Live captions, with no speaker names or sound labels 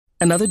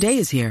Another day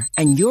is here,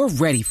 and you're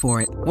ready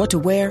for it. What to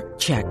wear?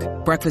 Check.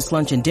 Breakfast,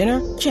 lunch, and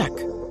dinner? Check.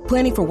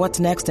 Planning for what's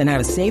next and how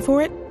to save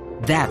for it?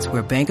 That's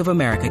where Bank of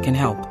America can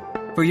help.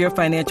 For your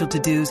financial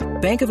to-dos,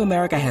 Bank of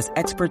America has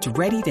experts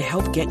ready to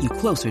help get you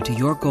closer to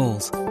your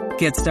goals.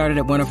 Get started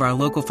at one of our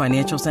local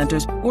financial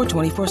centers or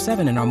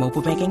 24/7 in our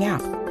mobile banking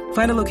app.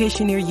 Find a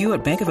location near you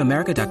at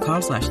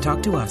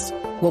bankofamerica.com/talktous.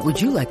 What would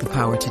you like the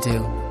power to do?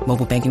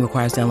 Mobile banking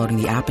requires downloading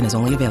the app and is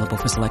only available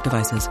for select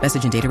devices.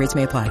 Message and data rates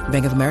may apply.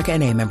 Bank of America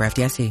NA, member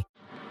FDIC.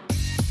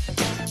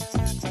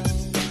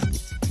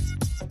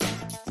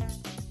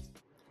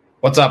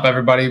 What's up,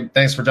 everybody?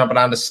 Thanks for jumping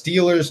on to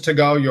Steelers To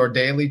Go, your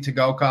daily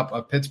to-go cup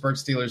of Pittsburgh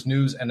Steelers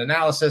news and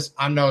analysis.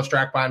 I'm Noah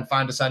Strackbein.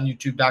 Find us on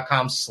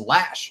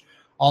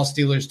youtube.com/All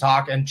Steelers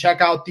Talk and check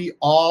out the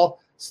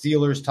All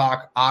Steelers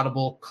Talk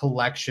Audible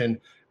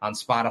collection on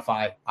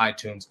Spotify,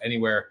 iTunes,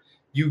 anywhere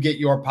you get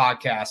your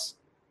podcasts.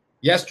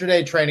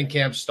 Yesterday, training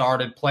camp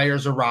started.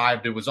 Players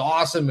arrived. It was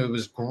awesome. It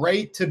was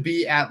great to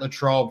be at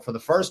Latrobe for the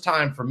first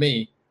time for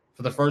me,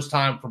 for the first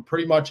time for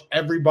pretty much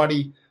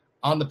everybody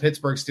on the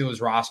Pittsburgh Steelers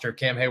roster.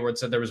 Cam Hayward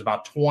said there was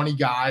about 20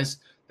 guys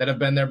that have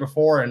been there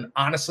before, and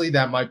honestly,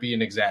 that might be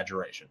an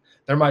exaggeration.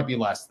 There might be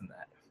less than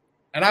that.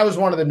 And I was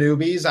one of the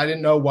newbies. I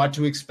didn't know what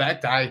to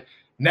expect. I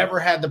never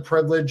had the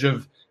privilege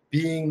of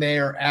being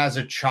there as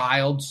a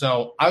child,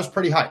 so I was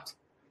pretty hyped.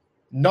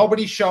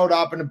 Nobody showed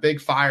up in a big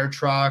fire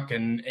truck,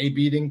 and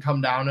AB didn't come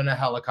down in a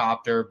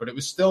helicopter, but it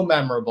was still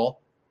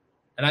memorable.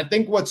 And I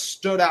think what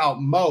stood out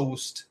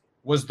most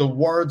was the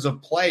words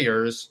of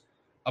players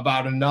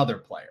about another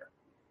player.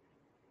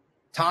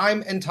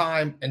 Time and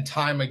time and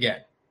time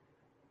again,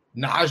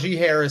 Najee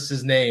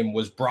Harris's name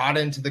was brought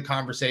into the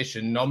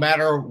conversation no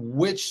matter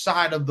which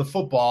side of the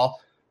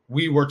football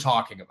we were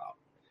talking about.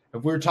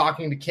 If we were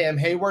talking to Cam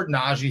Hayward,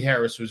 Najee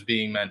Harris was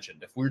being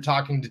mentioned. If we were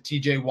talking to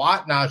TJ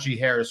Watt, Najee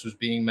Harris was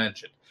being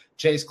mentioned.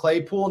 Chase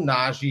Claypool,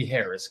 Najee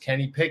Harris.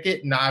 Kenny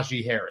Pickett,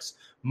 Najee Harris.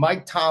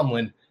 Mike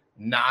Tomlin,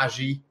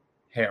 Najee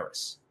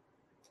Harris.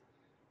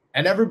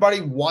 And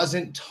everybody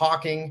wasn't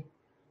talking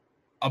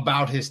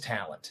about his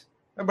talent.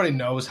 Everybody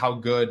knows how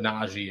good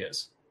Najee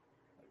is.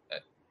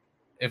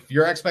 If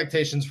your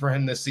expectations for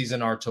him this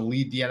season are to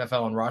lead the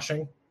NFL in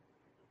rushing,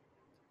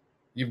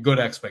 you have good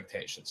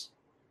expectations,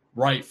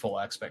 rightful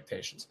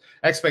expectations,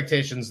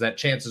 expectations that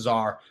chances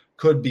are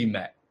could be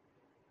met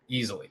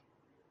easily.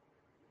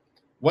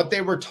 What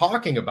they were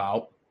talking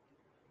about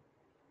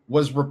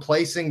was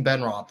replacing Ben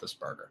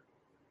Roethlisberger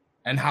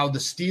and how the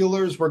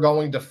Steelers were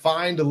going to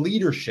find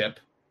leadership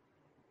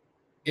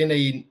in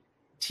a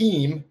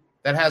team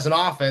that has an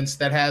offense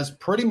that has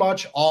pretty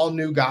much all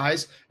new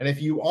guys. And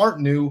if you aren't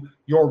new,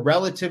 you're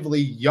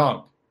relatively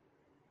young,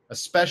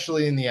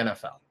 especially in the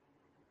NFL.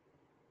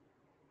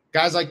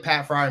 Guys like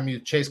Pat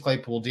Freiermuth, Chase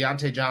Claypool,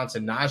 Deontay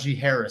Johnson, Najee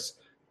Harris,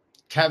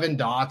 Kevin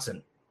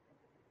Dotson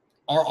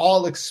are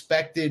all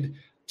expected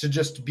to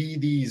just be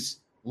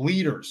these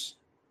leaders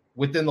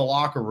within the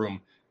locker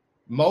room.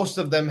 Most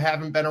of them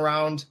haven't been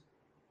around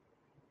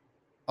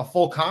a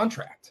full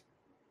contract.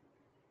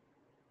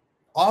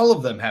 All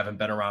of them haven't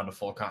been around a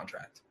full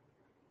contract.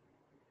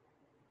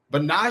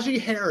 But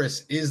Najee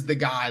Harris is the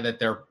guy that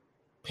they're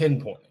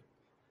pinpointing,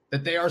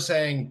 that they are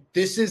saying,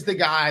 this is the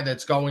guy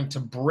that's going to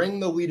bring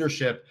the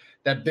leadership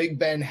that Big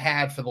Ben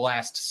had for the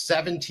last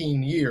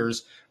 17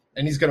 years,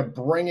 and he's going to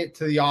bring it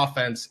to the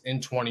offense in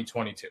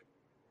 2022.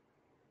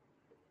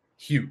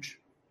 Huge.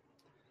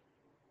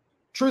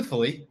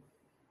 Truthfully,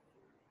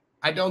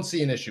 I don't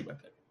see an issue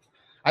with it.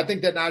 I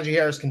think that Najee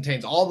Harris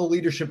contains all the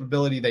leadership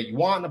ability that you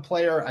want in a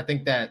player. I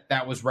think that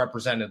that was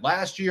represented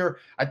last year.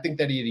 I think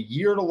that he had a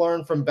year to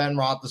learn from Ben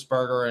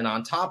Roethlisberger, and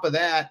on top of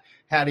that,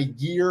 had a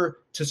year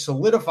to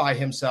solidify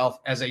himself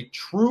as a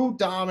true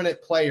dominant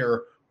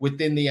player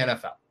within the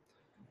NFL.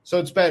 So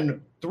it's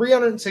been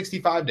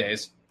 365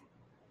 days,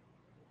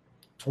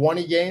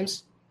 20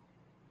 games,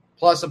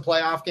 plus a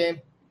playoff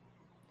game,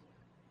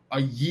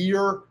 a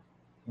year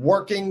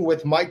working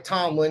with Mike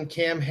Tomlin,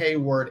 Cam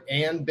Hayward,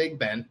 and Big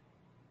Ben,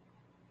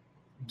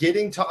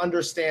 getting to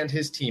understand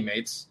his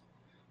teammates,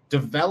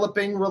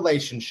 developing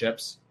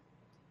relationships.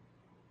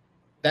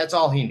 That's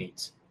all he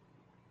needs.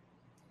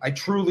 I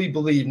truly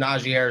believe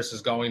Najee Harris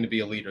is going to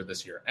be a leader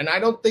this year. And I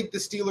don't think the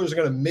Steelers are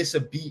going to miss a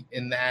beat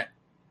in that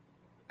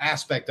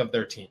aspect of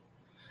their team.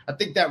 I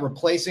think that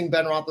replacing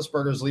Ben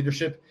Roethlisberger's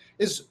leadership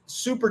is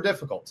super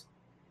difficult.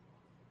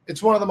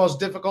 It's one of the most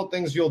difficult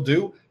things you'll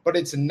do, but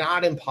it's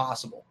not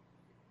impossible.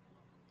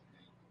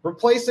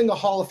 Replacing a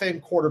Hall of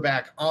Fame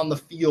quarterback on the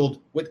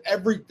field with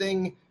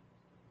everything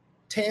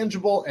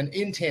tangible and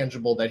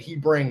intangible that he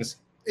brings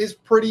is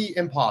pretty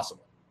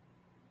impossible.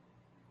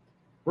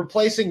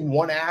 Replacing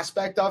one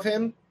aspect of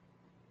him,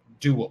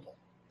 doable,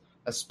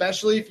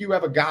 especially if you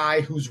have a guy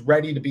who's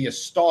ready to be a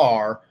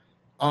star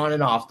on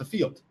and off the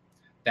field.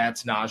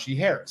 That's Najee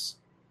Harris.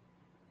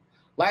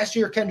 Last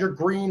year, Kendrick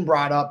Green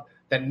brought up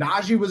that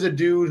Najee was a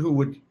dude who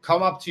would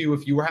come up to you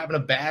if you were having a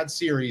bad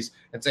series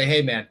and say,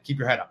 hey, man, keep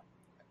your head up,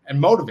 and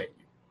motivate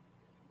you.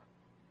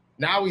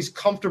 Now he's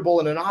comfortable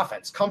in an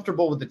offense,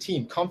 comfortable with the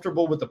team,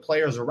 comfortable with the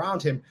players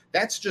around him.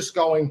 That's just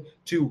going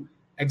to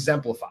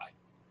exemplify.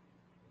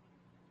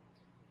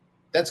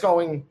 that's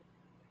going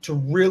to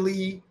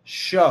really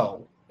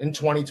show in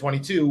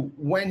 2022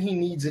 when he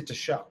needs it to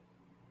show.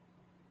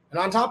 And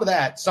on top of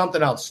that,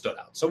 something else stood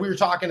out. So we were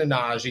talking to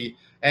Najee,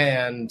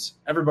 and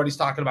everybody's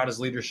talking about his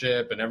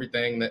leadership and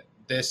everything, that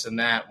this and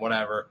that,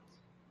 whatever.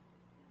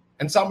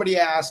 And somebody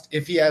asked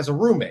if he has a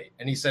roommate.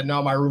 And he said,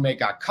 no, my roommate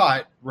got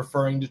cut,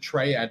 referring to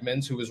Trey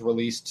Edmonds, who was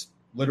released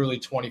literally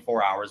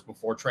 24 hours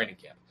before training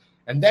camp.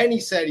 And then he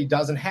said he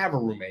doesn't have a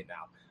roommate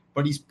now,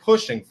 but he's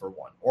pushing for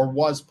one, or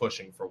was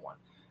pushing for one.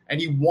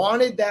 And he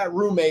wanted that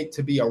roommate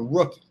to be a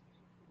rookie.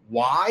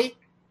 Why?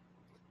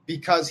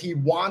 Because he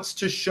wants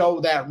to show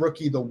that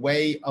rookie the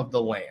way of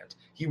the land.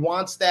 He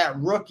wants that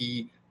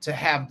rookie to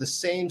have the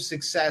same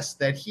success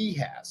that he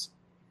has.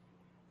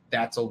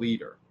 That's a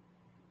leader.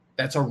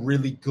 That's a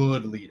really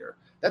good leader.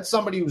 That's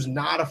somebody who's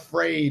not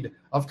afraid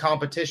of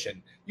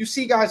competition. You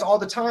see guys all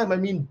the time. I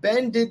mean,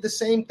 Ben did the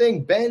same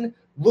thing. Ben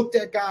looked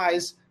at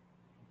guys.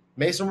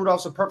 Mason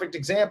Rudolph's a perfect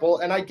example,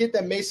 and I get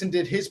that Mason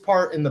did his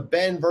part in the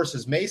Ben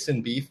versus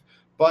Mason beef,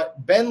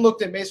 but Ben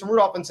looked at Mason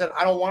Rudolph and said,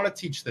 I don't want to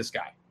teach this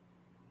guy.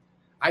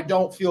 I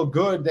don't feel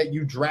good that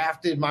you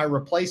drafted my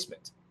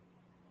replacement.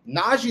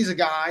 Najee's a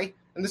guy,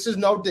 and this is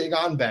no dig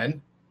on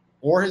Ben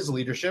or his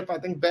leadership. I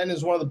think Ben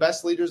is one of the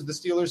best leaders the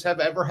Steelers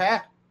have ever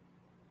had.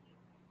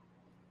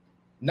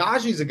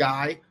 Najee's a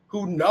guy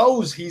who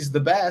knows he's the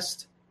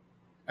best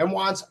and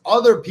wants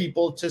other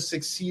people to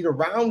succeed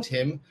around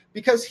him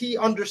because he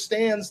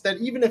understands that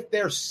even if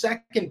they're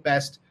second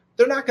best,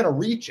 they're not going to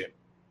reach him.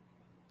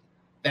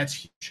 That's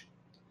huge.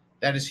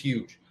 That is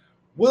huge.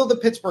 Will the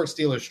Pittsburgh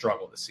Steelers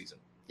struggle this season?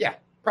 Yeah,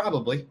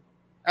 probably.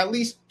 At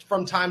least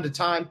from time to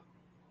time.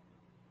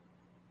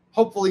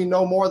 Hopefully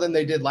no more than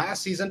they did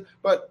last season,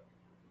 but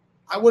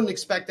I wouldn't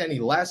expect any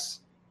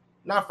less.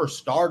 Not for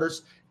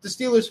starters. If the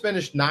Steelers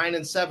finished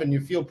 9-7,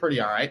 you feel pretty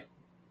all right.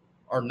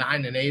 Or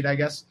 9-8, I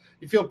guess.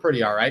 You feel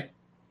pretty all right.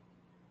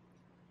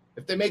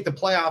 If they make the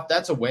playoff,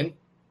 that's a win.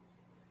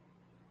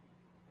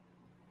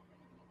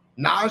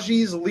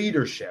 Najee's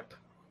leadership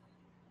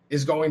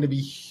is going to be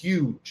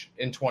huge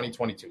in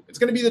 2022. It's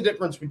going to be the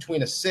difference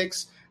between a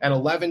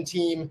 6-11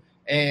 team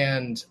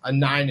and a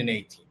 9-8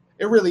 team.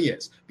 It really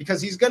is,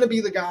 because he's going to be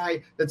the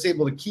guy that's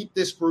able to keep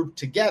this group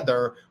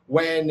together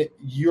when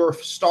you're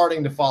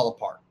starting to fall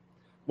apart.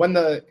 When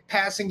the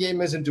passing game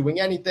isn't doing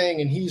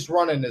anything and he's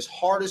running as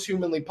hard as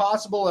humanly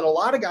possible, and a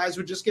lot of guys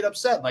would just get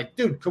upset. Like,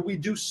 dude, could we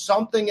do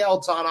something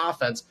else on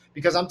offense?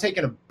 Because I'm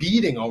taking a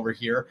beating over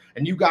here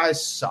and you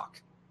guys suck.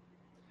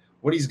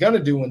 What he's going to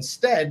do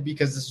instead,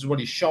 because this is what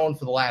he's shown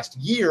for the last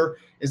year,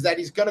 is that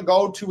he's going to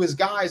go to his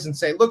guys and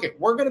say, look,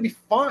 we're going to be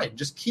fine.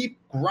 Just keep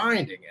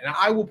grinding. And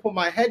I will put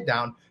my head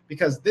down,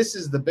 because this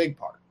is the big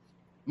part.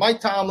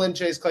 Mike Tomlin,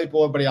 Chase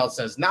Claypool, everybody else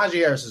says Najee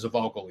Harris is a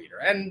vocal leader.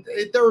 And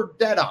they're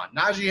dead on.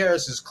 Najee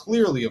Harris is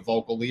clearly a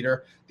vocal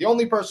leader. The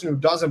only person who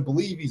doesn't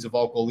believe he's a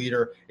vocal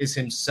leader is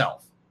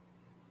himself.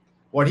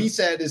 What he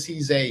said is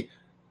he's a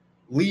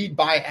lead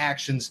by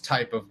actions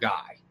type of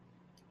guy,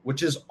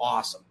 which is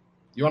awesome.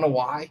 You want to know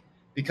why?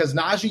 Because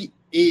Najee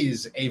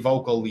is a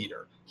vocal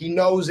leader. He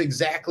knows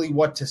exactly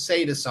what to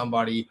say to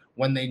somebody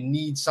when they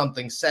need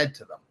something said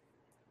to them.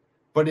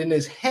 But in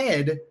his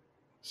head,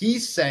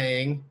 he's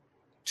saying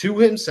to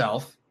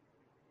himself,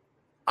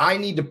 I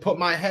need to put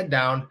my head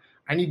down.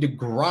 I need to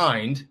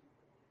grind.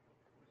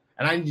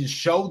 And I need to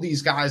show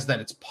these guys that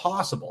it's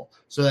possible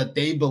so that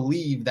they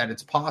believe that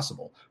it's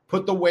possible.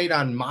 Put the weight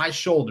on my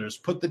shoulders.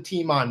 Put the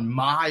team on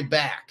my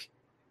back.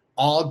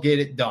 I'll get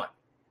it done.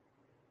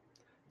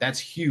 That's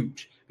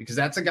huge, because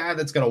that's a guy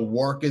that's going to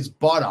work his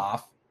butt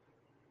off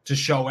to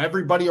show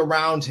everybody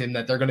around him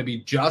that they're going to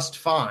be just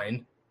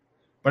fine,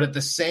 but at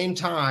the same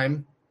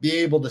time, be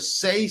able to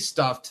say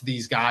stuff to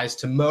these guys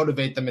to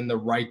motivate them in the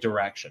right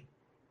direction.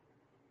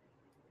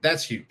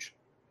 That's huge.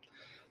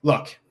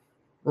 Look,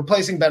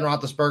 replacing Ben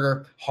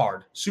Roethlisberger,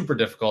 hard, super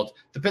difficult.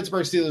 The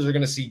Pittsburgh Steelers are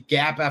going to see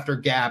gap after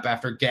gap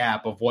after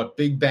gap of what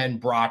Big Ben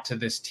brought to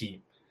this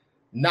team.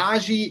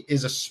 Najee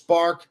is a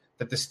spark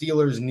that the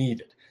Steelers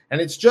needed. And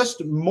it's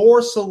just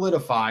more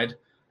solidified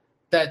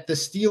that the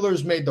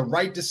Steelers made the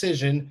right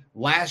decision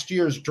last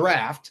year's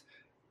draft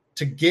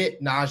to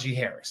get Najee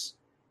Harris.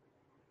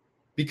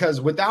 Because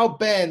without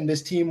Ben,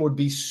 this team would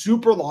be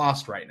super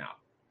lost right now,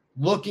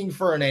 looking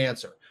for an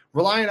answer,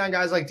 relying on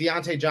guys like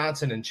Deontay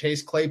Johnson and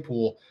Chase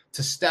Claypool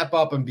to step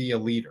up and be a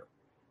leader.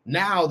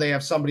 Now they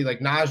have somebody like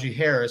Najee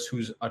Harris,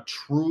 who's a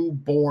true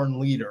born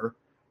leader,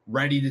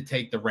 ready to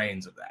take the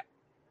reins of that.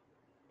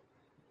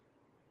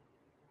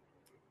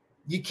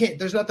 You can't,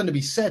 there's nothing to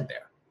be said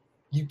there.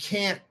 You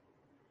can't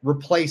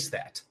replace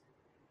that.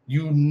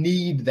 You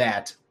need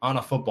that on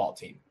a football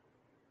team.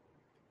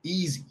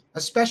 Easy,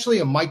 especially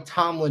a Mike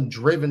Tomlin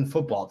driven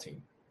football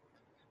team.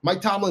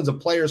 Mike Tomlin's a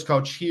player's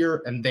coach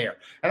here and there.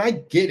 And I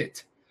get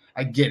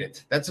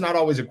it. That's not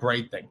always a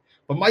great thing.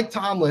 But Mike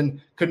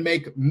Tomlin could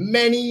make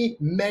many,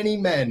 many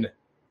men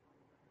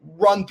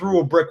run through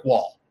a brick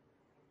wall.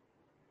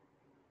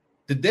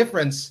 The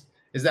difference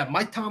is that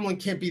Mike Tomlin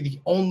can't be the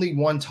only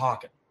one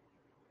talking.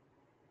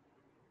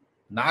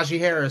 Najee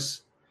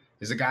Harris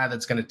is a guy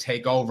that's going to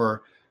take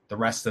over the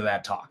rest of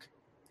that talk.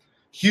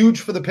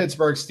 Huge for the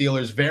Pittsburgh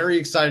Steelers. Very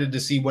excited to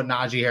see what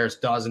Najee Harris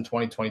does in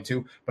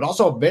 2022, but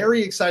also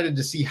very excited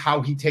to see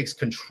how he takes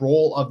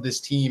control of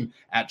this team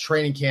at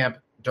training camp,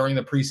 during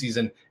the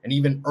preseason, and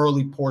even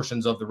early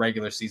portions of the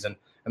regular season.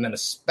 And then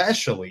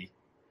especially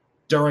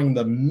during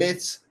the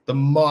midst, the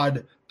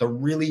mud, the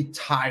really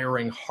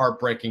tiring,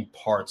 heartbreaking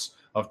parts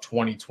of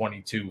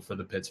 2022 for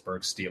the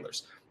Pittsburgh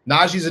Steelers.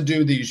 Najee's a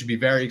dude that you should be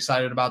very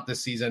excited about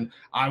this season.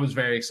 I was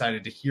very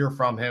excited to hear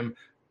from him.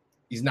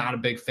 He's not a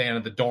big fan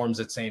of the dorms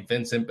at St.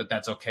 Vincent, but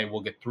that's okay.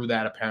 We'll get through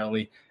that.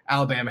 Apparently,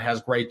 Alabama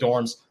has great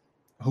dorms.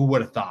 Who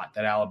would have thought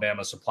that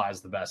Alabama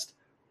supplies the best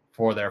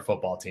for their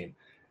football team?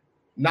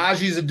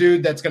 Najee's a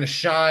dude that's going to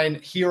shine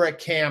here at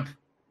camp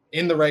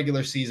in the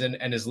regular season,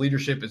 and his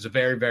leadership is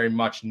very, very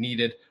much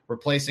needed.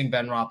 Replacing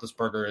Ben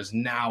Roethlisberger is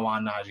now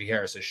on Najee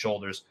Harris's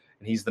shoulders,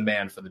 and he's the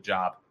man for the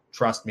job.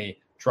 Trust me,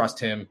 trust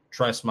him,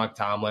 trust Mike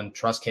Tomlin,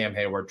 trust Cam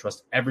Hayward,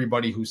 trust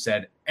everybody who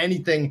said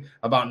anything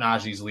about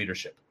Najee's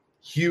leadership.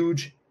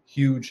 Huge,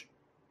 huge,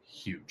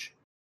 huge.